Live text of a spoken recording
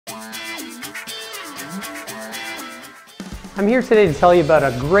I'm here today to tell you about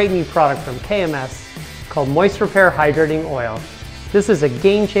a great new product from KMS called MOISTREPAIR Hydrating Oil. This is a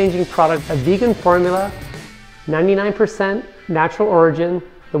game-changing product, a vegan formula, 99% natural origin.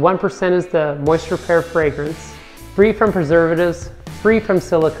 The 1% is the MOISTREPAIR fragrance, free from preservatives, free from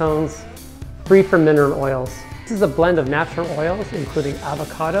silicones, free from mineral oils. This is a blend of natural oils including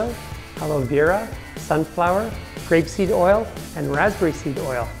avocado, aloe vera, sunflower, grapeseed oil, and raspberry seed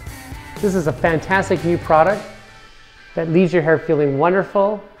oil. This is a fantastic new product that leaves your hair feeling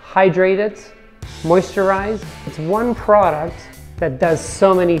wonderful, hydrated, moisturized. It's one product that does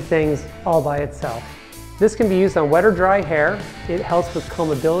so many things all by itself. This can be used on wet or dry hair. It helps with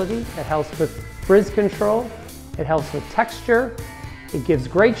combability, it helps with frizz control, it helps with texture, it gives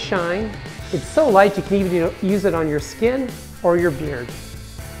great shine. It's so light you can even use it on your skin or your beard.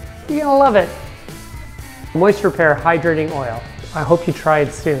 You're gonna love it. MOISTREPAIR Hydrating Oil. I hope you try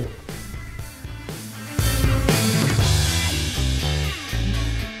it soon.